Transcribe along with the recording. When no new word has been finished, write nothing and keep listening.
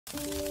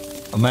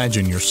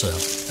Imagine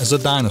yourself as a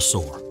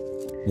dinosaur,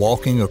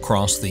 walking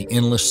across the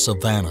endless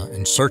savanna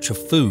in search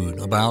of food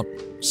about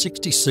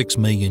 66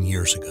 million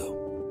years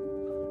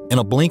ago. In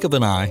a blink of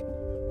an eye,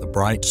 the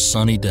bright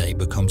sunny day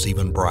becomes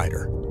even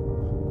brighter.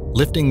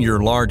 Lifting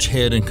your large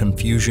head in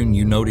confusion,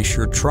 you notice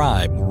your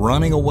tribe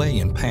running away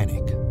in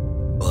panic.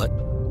 But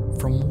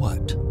from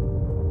what?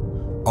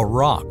 A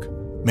rock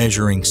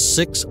measuring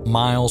 6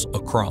 miles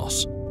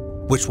across,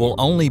 which will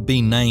only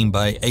be named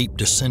by ape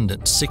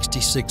descendants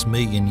 66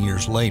 million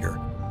years later,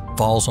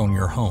 falls on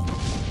your home.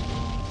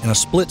 In a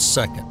split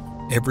second,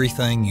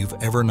 everything you've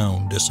ever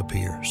known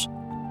disappears.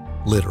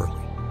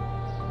 Literally.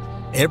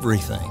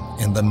 Everything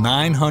in the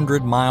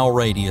 900-mile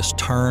radius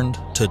turned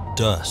to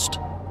dust.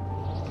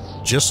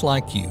 Just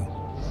like you,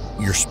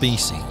 your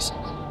species,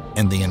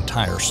 and the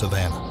entire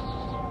savanna.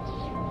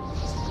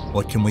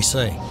 What can we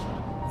say?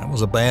 That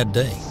was a bad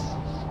day.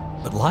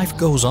 But life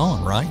goes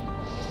on, right?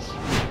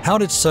 How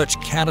did such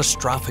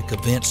catastrophic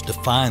events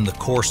define the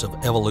course of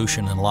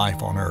evolution and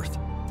life on Earth?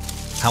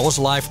 How was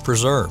life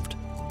preserved?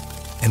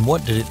 And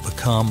what did it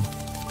become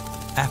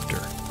after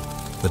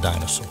the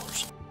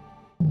dinosaurs?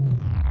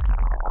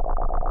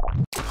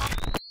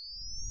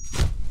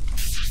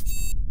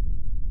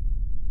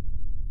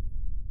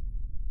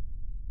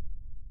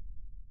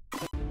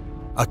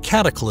 A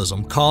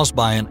cataclysm caused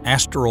by an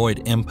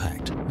asteroid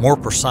impact, more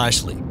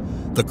precisely,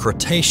 the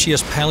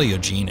Cretaceous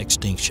Paleogene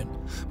extinction,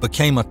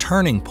 became a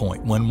turning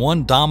point when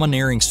one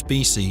domineering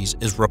species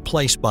is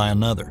replaced by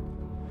another.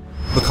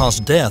 Because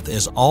death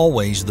is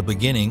always the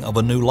beginning of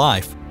a new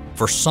life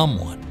for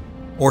someone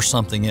or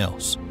something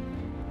else.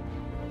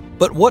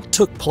 But what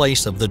took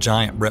place of the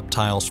giant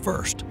reptiles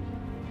first?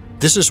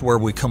 This is where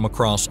we come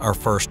across our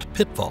first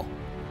pitfall,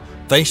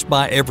 faced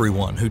by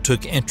everyone who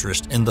took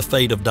interest in the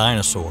fate of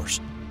dinosaurs.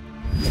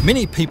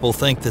 Many people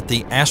think that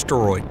the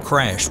asteroid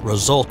crash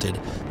resulted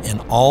in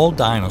all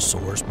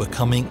dinosaurs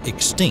becoming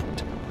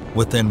extinct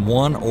within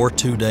 1 or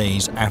 2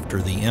 days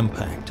after the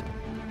impact.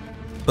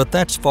 But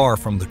that's far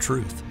from the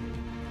truth.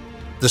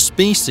 The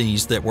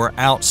species that were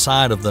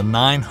outside of the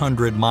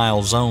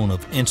 900-mile zone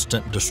of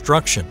instant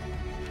destruction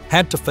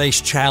had to face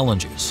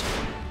challenges.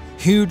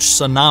 Huge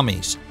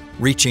tsunamis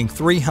reaching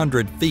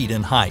 300 feet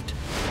in height,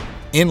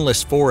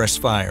 endless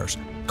forest fires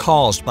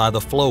caused by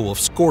the flow of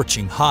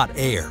scorching hot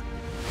air,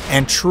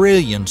 and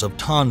trillions of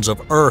tons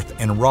of earth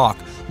and rock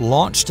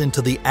launched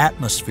into the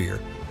atmosphere,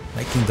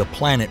 making the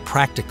planet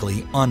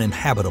practically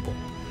uninhabitable.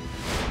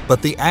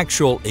 But the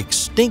actual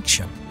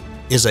extinction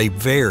is a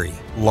very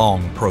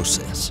long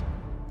process.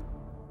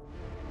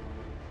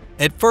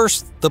 At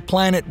first, the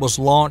planet was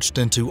launched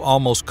into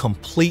almost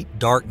complete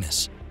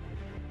darkness.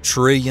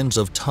 Trillions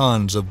of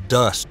tons of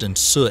dust and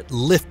soot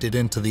lifted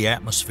into the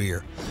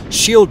atmosphere,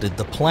 shielded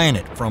the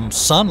planet from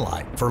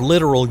sunlight for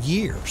literal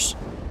years.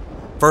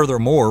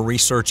 Furthermore,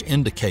 research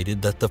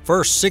indicated that the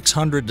first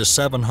 600 to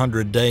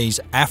 700 days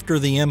after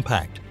the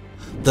impact,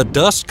 the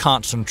dust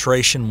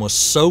concentration was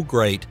so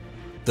great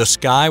the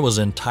sky was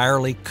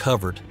entirely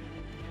covered.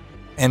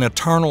 An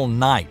eternal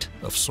night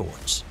of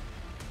sorts,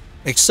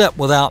 except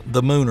without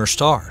the moon or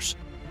stars.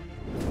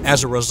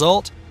 As a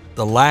result,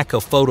 the lack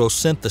of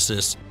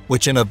photosynthesis,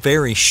 which in a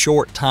very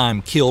short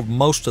time killed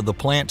most of the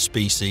plant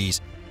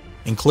species,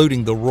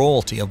 including the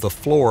royalty of the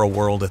flora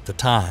world at the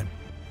time,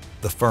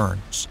 the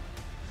ferns,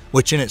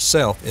 which in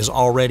itself is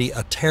already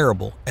a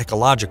terrible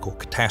ecological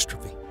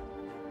catastrophe.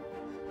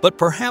 But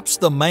perhaps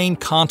the main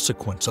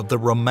consequence of the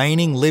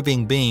remaining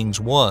living beings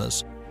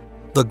was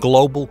the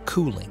global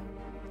cooling.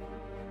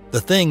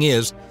 The thing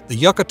is, the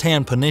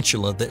Yucatan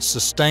Peninsula that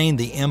sustained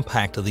the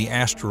impact of the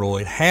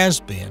asteroid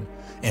has been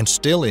and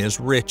still is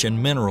rich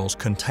in minerals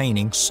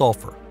containing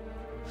sulfur.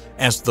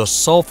 As the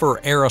sulfur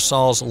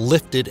aerosols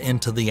lifted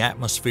into the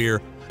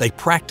atmosphere, they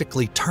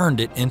practically turned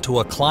it into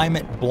a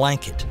climate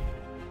blanket,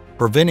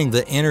 preventing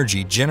the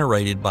energy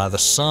generated by the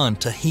sun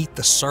to heat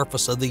the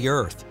surface of the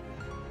earth.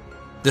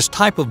 This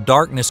type of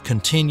darkness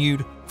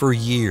continued for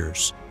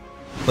years,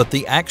 but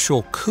the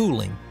actual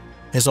cooling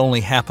has only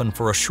happened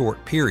for a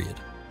short period.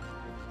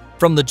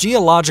 From the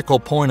geological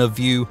point of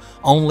view,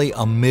 only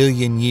 1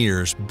 million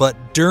years, but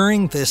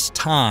during this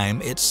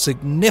time it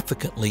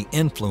significantly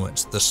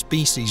influenced the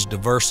species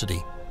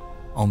diversity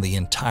on the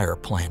entire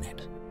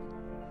planet.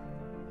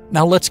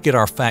 Now let's get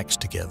our facts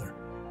together.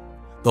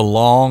 The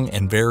long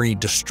and very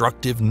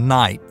destructive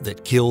night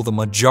that killed the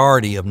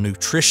majority of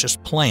nutritious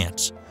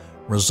plants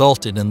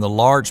resulted in the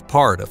large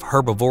part of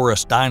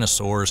herbivorous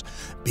dinosaurs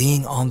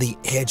being on the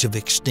edge of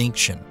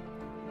extinction,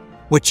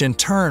 which in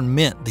turn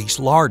meant these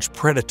large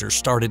predators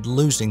started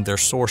losing their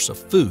source of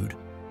food,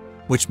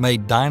 which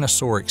made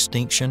dinosaur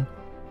extinction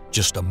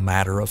just a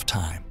matter of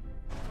time.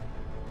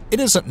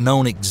 It isn't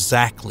known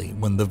exactly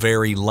when the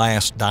very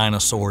last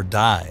dinosaur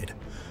died,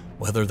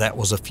 whether that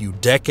was a few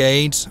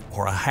decades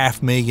or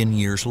 500,000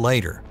 years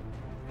later.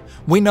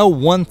 We know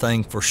one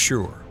thing for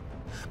sure.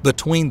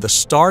 Between the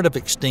start of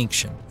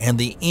extinction and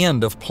the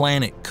end of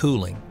planet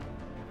cooling,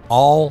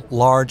 all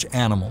large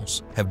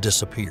animals have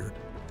disappeared.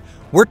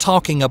 We're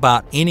talking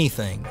about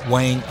anything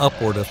weighing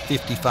upward of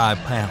 55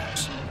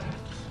 pounds.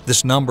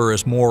 This number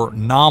is more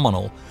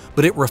nominal,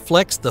 but it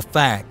reflects the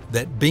fact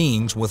that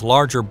beings with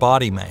larger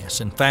body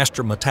mass and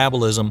faster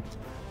metabolism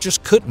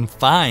just couldn't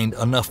find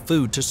enough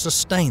food to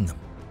sustain them.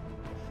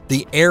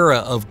 The era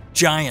of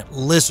giant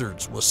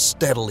lizards was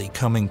steadily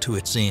coming to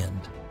its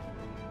end.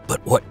 But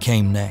what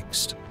came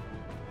next?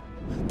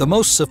 The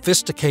most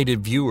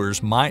sophisticated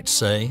viewers might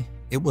say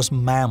it was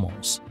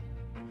mammals.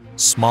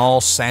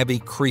 Small, savvy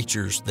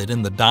creatures that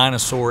in the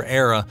dinosaur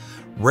era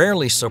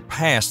rarely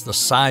surpassed the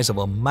size of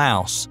a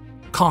mouse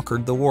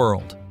conquered the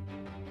world.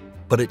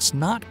 But it's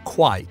not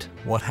quite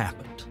what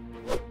happened.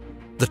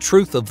 The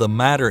truth of the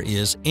matter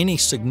is any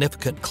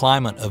significant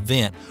climate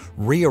event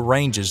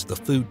rearranges the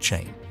food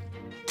chain.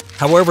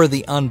 However,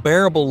 the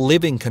unbearable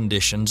living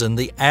conditions and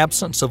the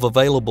absence of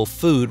available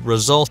food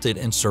resulted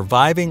in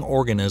surviving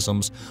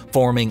organisms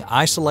forming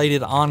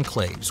isolated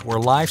enclaves where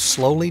life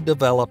slowly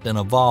developed and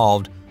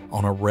evolved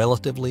on a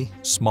relatively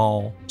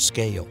small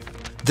scale.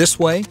 This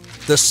way,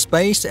 the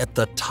space at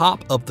the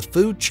top of the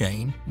food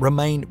chain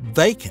remained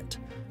vacant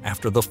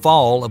after the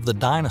fall of the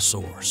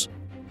dinosaurs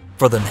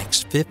for the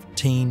next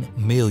 15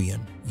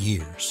 million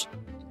years.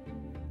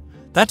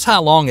 That's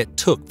how long it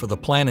took for the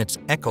planet's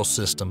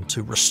ecosystem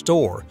to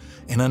restore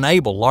and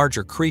enable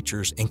larger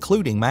creatures,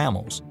 including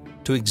mammals,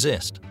 to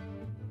exist.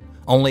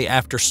 Only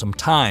after some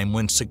time,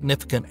 when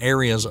significant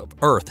areas of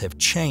Earth have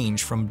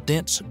changed from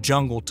dense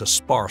jungle to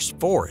sparse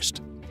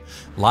forest,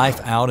 life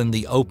out in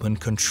the open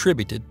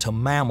contributed to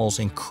mammals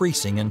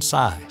increasing in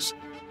size.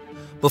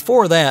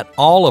 Before that,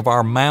 all of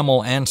our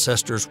mammal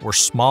ancestors were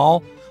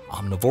small,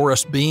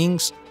 omnivorous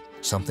beings,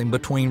 something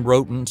between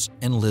rodents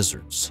and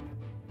lizards.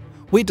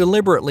 We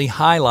deliberately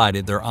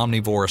highlighted their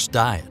omnivorous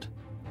diet.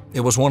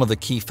 It was one of the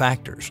key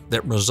factors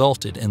that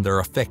resulted in their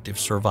effective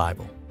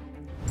survival.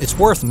 It's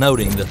worth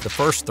noting that the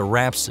first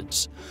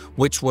therapsids,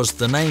 which was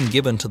the name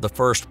given to the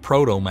first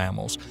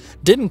proto-mammals,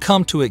 didn't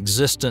come to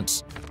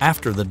existence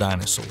after the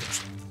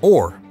dinosaurs,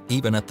 or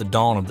even at the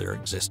dawn of their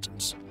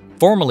existence.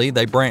 Formerly,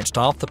 they branched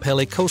off the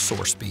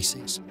Paleogene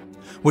species,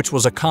 which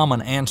was a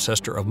common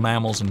ancestor of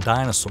mammals and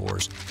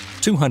dinosaurs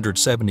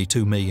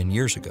 272 million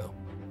years ago.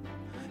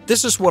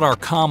 This is what our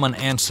common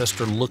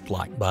ancestor looked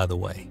like, by the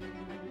way,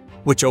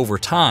 which over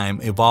time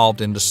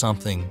evolved into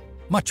something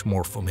much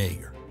more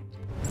familiar.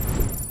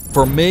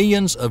 For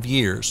millions of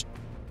years,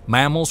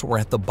 mammals were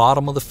at the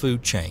bottom of the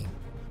food chain,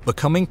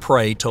 becoming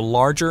prey to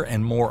larger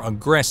and more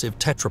aggressive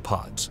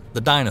tetrapods, the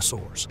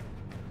dinosaurs.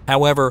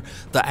 However,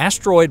 the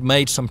asteroid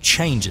made some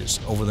changes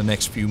over the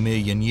next few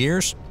million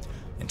years,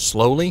 and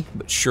slowly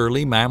but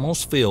surely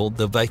mammals filled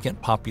the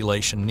vacant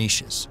population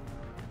niches,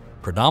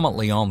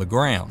 predominantly on the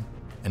ground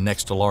and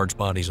next to large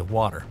bodies of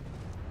water.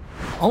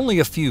 Only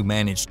a few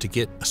managed to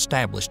get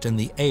established in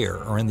the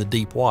air or in the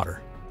deep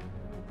water.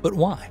 But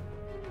why?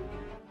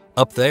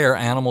 Up there,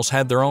 animals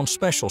had their own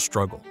special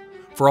struggle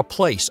for a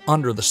place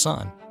under the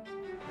sun.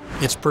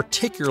 It's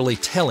particularly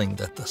telling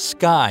that the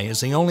sky is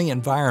the only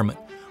environment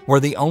where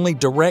the only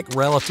direct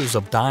relatives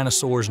of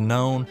dinosaurs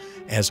known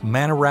as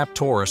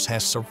Maniraptorus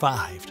has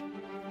survived.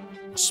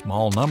 A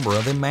small number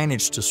of them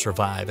managed to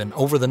survive, and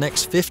over the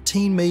next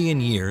 15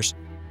 million years,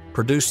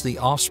 produced the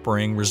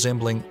offspring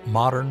resembling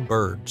modern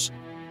birds.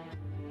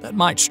 That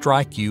might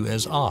strike you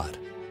as odd.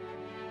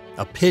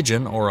 A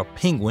pigeon or a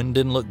penguin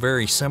didn't look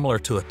very similar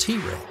to a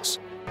T-Rex,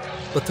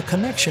 but the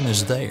connection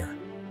is there,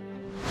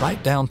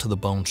 right down to the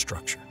bone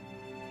structure.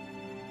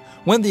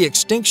 When the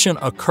extinction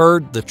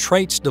occurred, the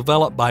traits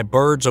developed by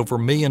birds over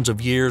millions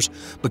of years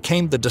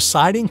became the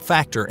deciding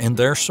factor in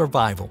their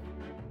survival.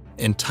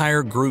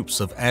 Entire groups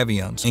of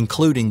avians,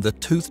 including the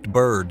toothed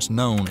birds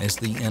known as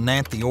the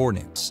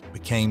enantiorniths,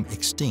 became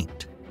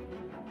extinct.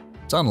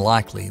 It's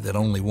unlikely that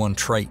only one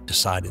trait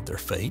decided their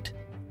fate,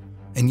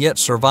 and yet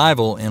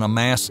survival in a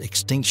mass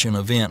extinction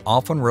event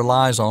often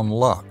relies on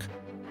luck,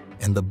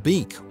 and the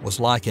beak was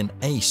like an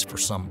ace for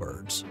some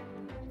birds.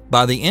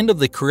 By the end of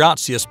the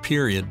Cretaceous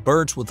period,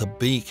 birds with a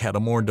beak had a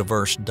more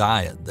diverse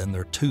diet than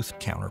their toothed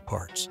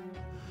counterparts.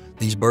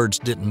 These birds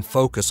didn't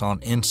focus on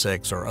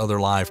insects or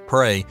other live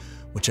prey,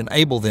 which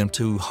enabled them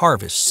to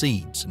harvest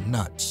seeds and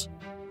nuts.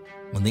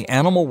 When the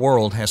animal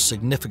world has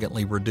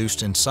significantly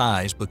reduced in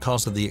size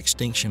because of the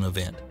extinction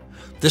event,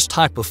 this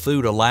type of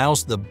food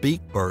allows the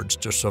beak birds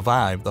to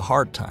survive the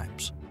hard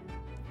times.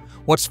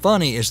 What's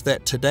funny is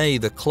that today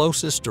the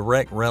closest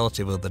direct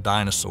relative of the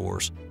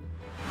dinosaurs,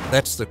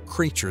 that's the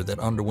creature that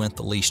underwent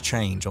the least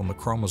change on the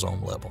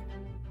chromosome level,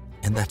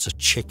 and that's a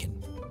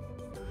chicken.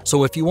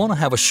 So if you want to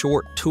have a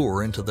short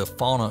tour into the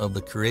fauna of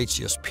the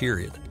Cretaceous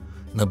period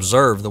and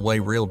observe the way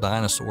real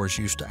dinosaurs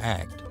used to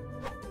act,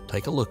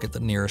 take a look at the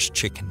nearest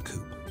chicken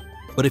coop.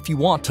 But if you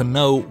want to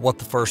know what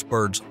the first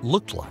birds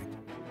looked like,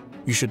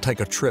 you should take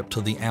a trip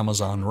to the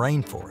Amazon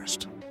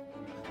rainforest.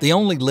 The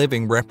only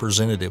living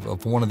representative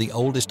of one of the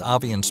oldest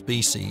avian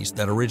species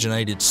that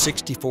originated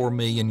 64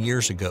 million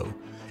years ago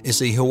is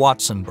the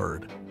Hoatzin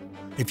bird.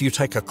 If you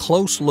take a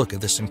close look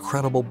at this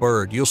incredible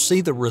bird, you'll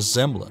see the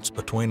resemblance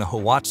between a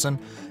Hoatzin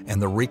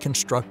and the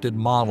reconstructed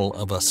model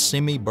of a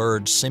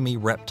semi-bird,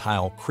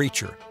 semi-reptile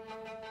creature,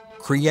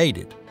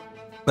 created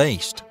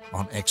based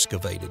on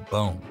excavated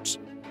bones.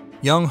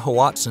 Young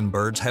Hoatzin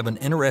birds have an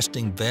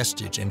interesting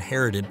vestige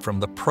inherited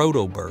from the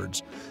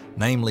proto-birds,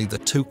 namely the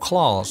two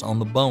claws on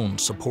the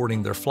bones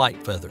supporting their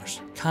flight feathers,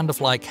 kind of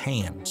like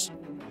hands.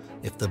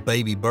 If the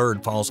baby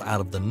bird falls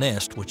out of the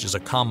nest, which is a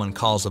common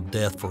cause of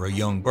death for a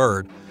young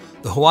bird,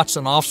 the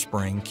Hoatzin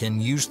offspring can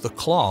use the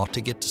claw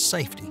to get to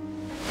safety.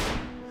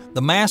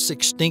 The mass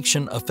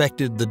extinction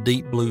affected the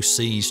deep blue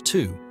seas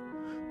too.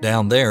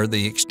 Down there,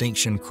 the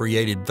extinction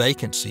created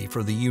vacancy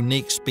for the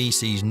unique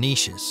species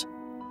niches.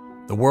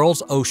 The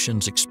world's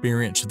oceans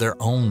experienced their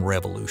own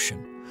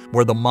revolution,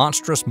 where the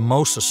monstrous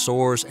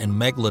mosasaurs and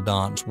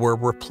megalodons were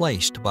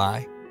replaced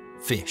by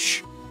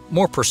fish.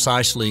 More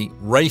precisely,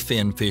 ray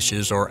fin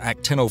fishes or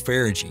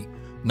actinopharygi,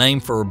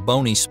 named for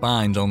bony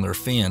spines on their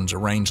fins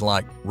arranged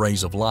like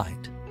rays of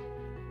light.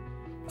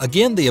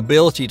 Again, the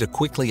ability to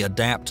quickly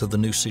adapt to the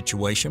new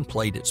situation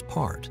played its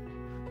part,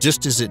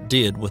 just as it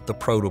did with the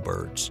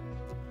protobirds.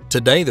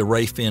 Today, the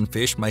ray fin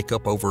fish make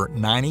up over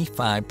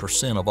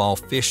 95% of all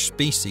fish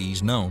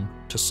species known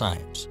to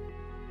science.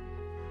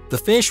 The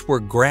fish were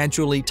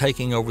gradually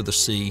taking over the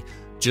sea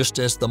just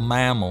as the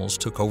mammals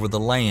took over the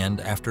land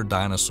after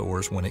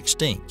dinosaurs went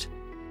extinct.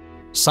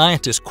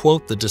 Scientists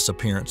quote the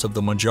disappearance of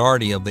the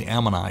majority of the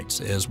ammonites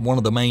as one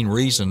of the main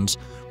reasons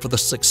for the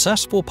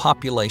successful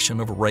population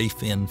of ray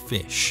fin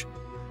fish.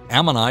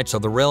 Ammonites are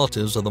the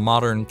relatives of the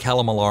modern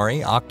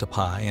calamari,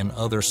 octopi, and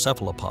other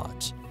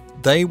cephalopods.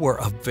 They were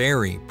a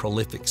very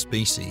prolific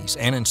species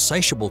and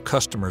insatiable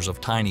customers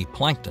of tiny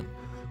plankton,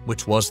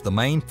 which was the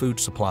main food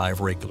supply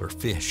of regular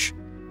fish.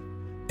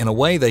 In a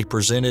way, they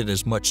presented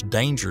as much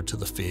danger to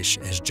the fish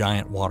as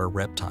giant water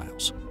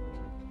reptiles.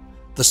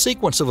 The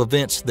sequence of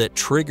events that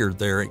triggered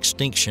their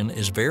extinction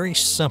is very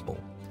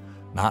simple,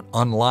 not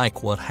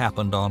unlike what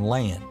happened on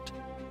land.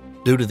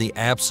 Due to the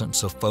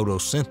absence of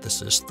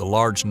photosynthesis, the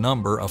large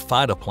number of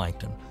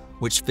phytoplankton,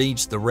 which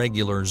feeds the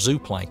regular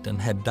zooplankton,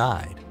 had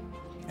died.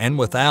 And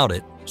without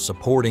it,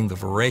 supporting the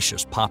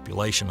voracious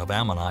population of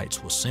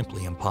ammonites was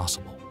simply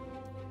impossible.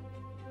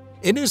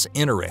 It is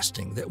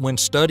interesting that when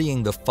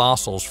studying the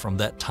fossils from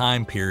that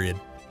time period,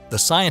 the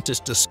scientists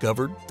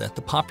discovered that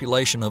the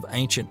population of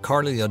ancient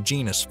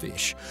cartilaginous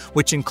fish,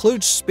 which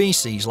includes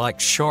species like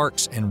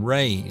sharks and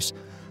rays,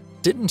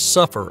 didn't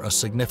suffer a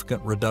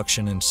significant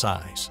reduction in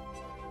size.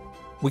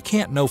 We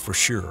can't know for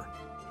sure,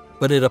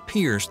 but it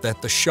appears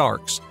that the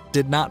sharks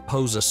did not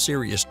pose a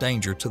serious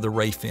danger to the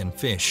ray fin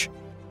fish,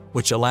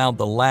 which allowed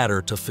the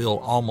latter to fill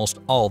almost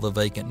all the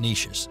vacant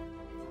niches.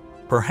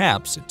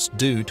 Perhaps it's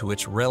due to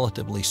its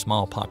relatively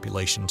small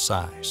population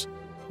size.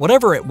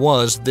 Whatever it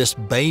was, this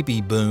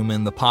baby boom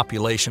in the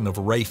population of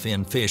ray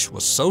fin fish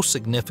was so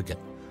significant,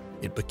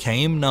 it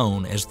became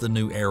known as the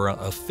new era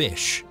of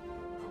fish.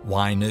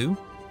 Why new?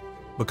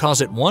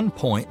 Because at one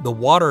point, the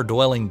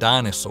water-dwelling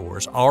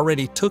dinosaurs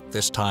already took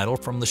this title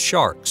from the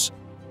sharks.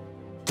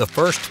 The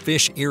first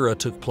fish era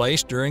took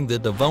place during the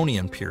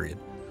Devonian period,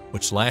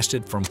 which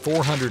lasted from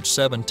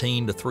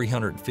 417 to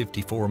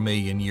 354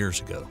 million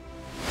years ago.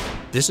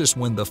 This is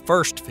when the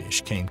first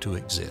fish came to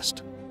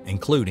exist,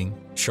 including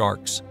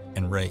sharks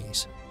and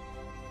rays.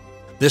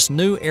 This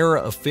new era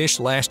of fish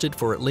lasted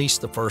for at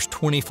least the first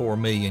 24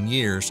 million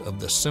years of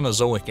the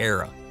Cenozoic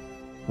era,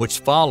 which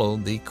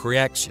followed the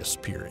Cretaceous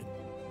period.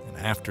 And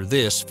after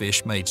this,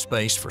 fish made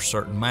space for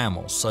certain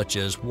mammals, such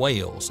as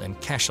whales and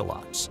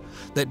cachalots,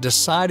 that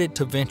decided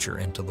to venture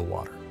into the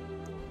water.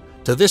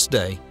 To this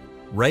day,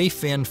 ray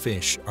fin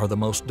fish are the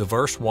most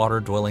diverse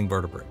water-dwelling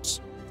vertebrates.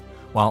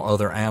 While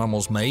other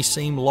animals may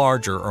seem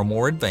larger or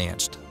more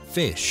advanced,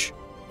 fish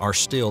are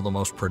still the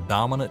most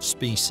predominant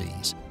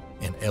species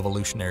in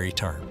evolutionary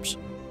terms.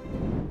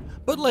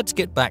 But let's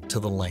get back to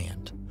the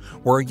land,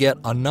 where yet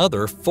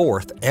another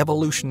fourth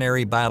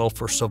evolutionary battle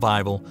for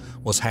survival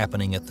was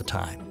happening at the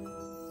time.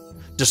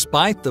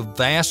 Despite the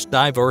vast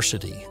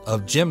diversity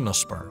of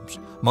gymnosperms,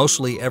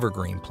 mostly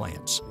evergreen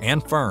plants,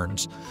 and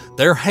ferns,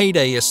 their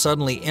heyday is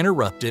suddenly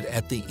interrupted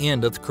at the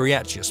end of the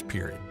Cretaceous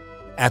period.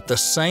 At the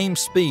same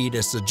speed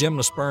as the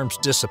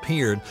gymnosperms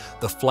disappeared,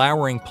 the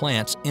flowering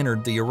plants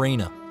entered the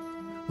arena.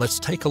 Let's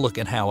take a look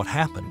at how it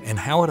happened and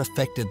how it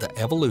affected the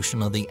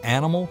evolution of the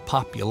animal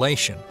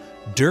population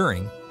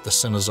during the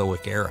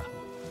Cenozoic era.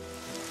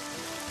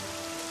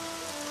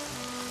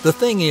 The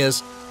thing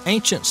is,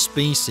 ancient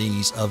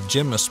species of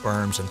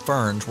gymnosperms and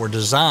ferns were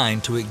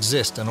designed to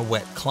exist in a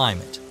wet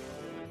climate.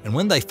 And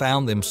when they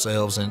found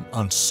themselves in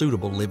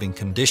unsuitable living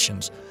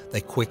conditions,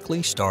 they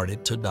quickly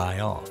started to die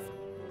off.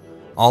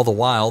 All the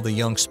while, the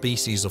young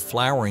species of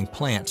flowering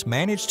plants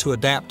managed to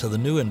adapt to the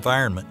new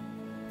environment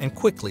and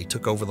quickly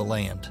took over the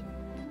land.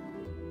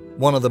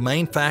 One of the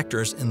main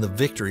factors in the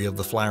victory of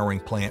the flowering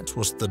plants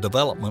was the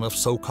development of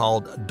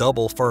so-called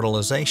double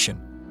fertilization,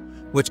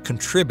 which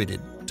contributed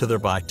to their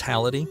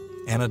vitality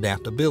and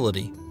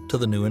adaptability to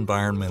the new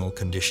environmental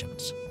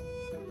conditions.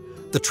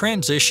 The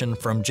transition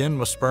from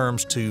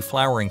gymnosperms to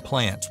flowering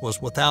plants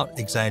was without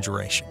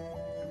exaggeration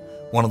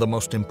one of the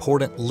most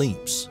important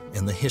leaps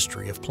in the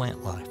history of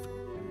plant life.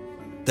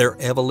 Their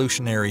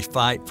evolutionary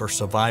fight for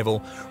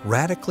survival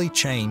radically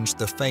changed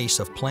the face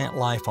of plant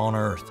life on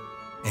Earth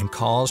and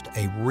caused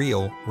a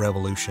real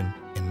revolution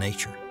in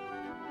nature.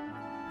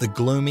 The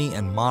gloomy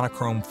and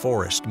monochrome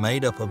forest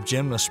made up of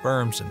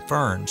gymnosperms and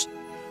ferns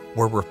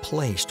were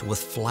replaced with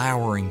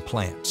flowering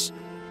plants,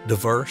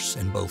 diverse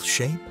in both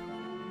shape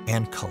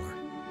and color.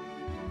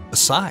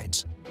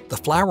 Besides, the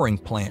flowering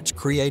plants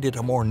created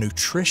a more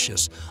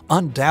nutritious,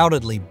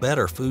 undoubtedly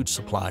better food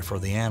supply for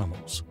the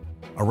animals.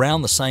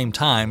 Around the same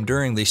time,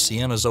 during the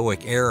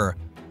Cenozoic era,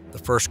 the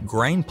first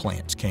grain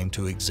plants came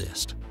to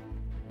exist.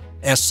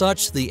 As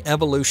such, the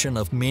evolution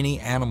of many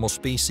animal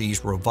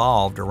species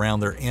revolved around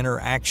their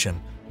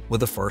interaction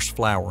with the first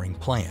flowering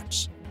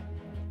plants.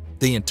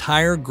 The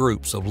entire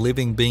groups of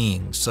living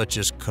beings, such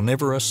as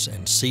carnivorous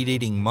and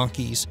seed-eating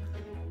monkeys,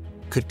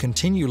 could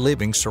continue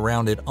living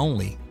surrounded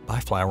only by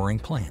flowering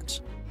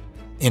plants.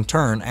 In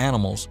turn,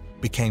 animals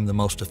became the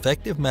most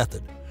effective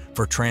method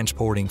for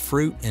transporting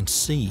fruit and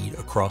seed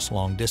across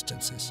long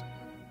distances.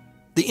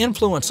 The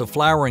influence of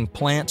flowering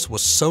plants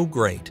was so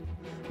great,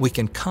 we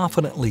can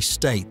confidently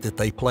state that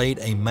they played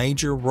a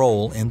major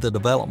role in the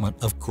development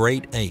of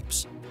great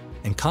apes,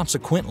 and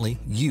consequently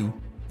you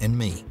and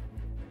me,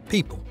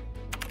 people,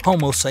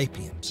 Homo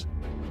sapiens.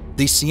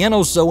 The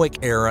Cenozoic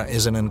era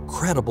is an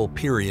incredible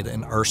period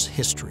in Earth's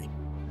history.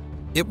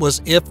 It was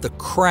as if the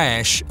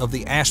crash of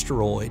the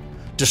asteroid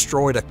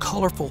destroyed a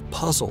colorful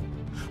puzzle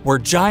where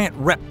giant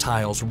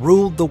reptiles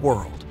ruled the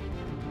world.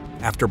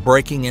 After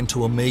breaking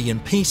into a million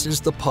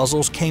pieces, the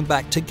puzzles came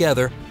back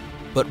together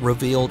but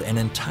revealed an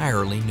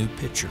entirely new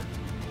picture,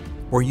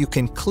 where you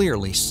can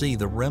clearly see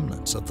the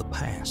remnants of the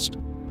past.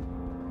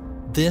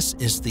 This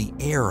is the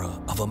era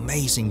of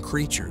amazing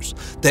creatures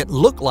that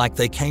look like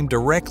they came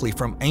directly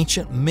from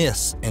ancient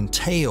myths and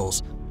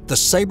tales. The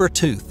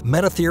saber-toothed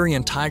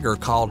Metatherian tiger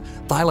called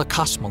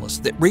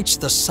Thylacosmolus that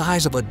reached the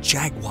size of a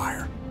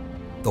jaguar.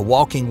 The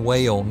walking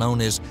whale known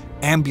as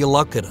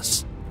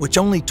Ambulocetus, which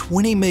only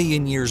 20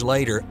 million years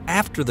later,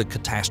 after the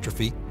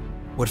catastrophe,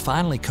 would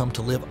finally come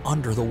to live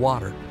under the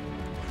water,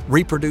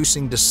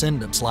 reproducing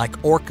descendants like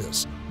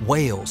orcas,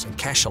 whales, and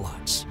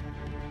cachalots.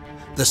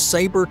 The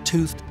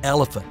saber-toothed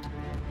elephant,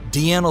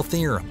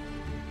 Deinotherum,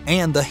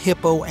 and the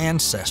hippo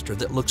ancestor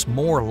that looks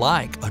more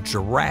like a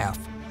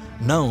giraffe,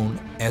 known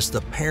as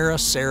the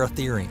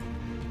Paraceratherium.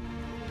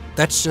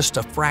 That's just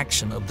a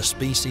fraction of the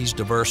species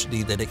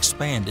diversity that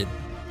expanded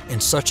in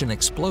such an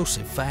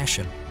explosive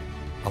fashion,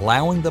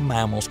 allowing the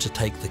mammals to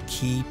take the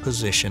key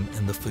position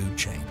in the food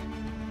chain.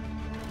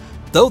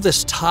 Though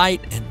this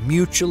tight and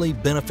mutually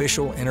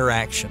beneficial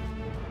interaction,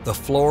 the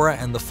flora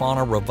and the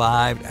fauna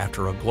revived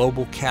after a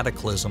global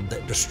cataclysm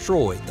that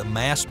destroyed the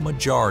vast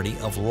majority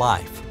of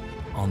life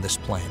on this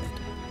planet.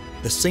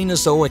 The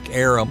Cenozoic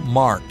era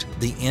marked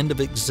the end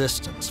of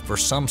existence for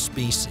some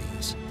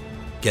species,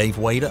 gave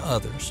way to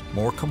others,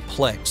 more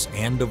complex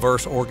and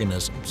diverse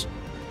organisms,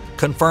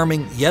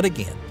 confirming yet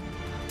again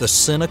the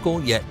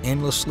cynical yet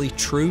endlessly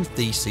true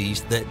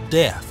theses that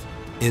death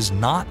is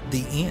not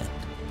the end,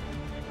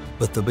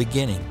 but the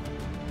beginning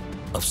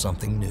of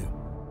something new.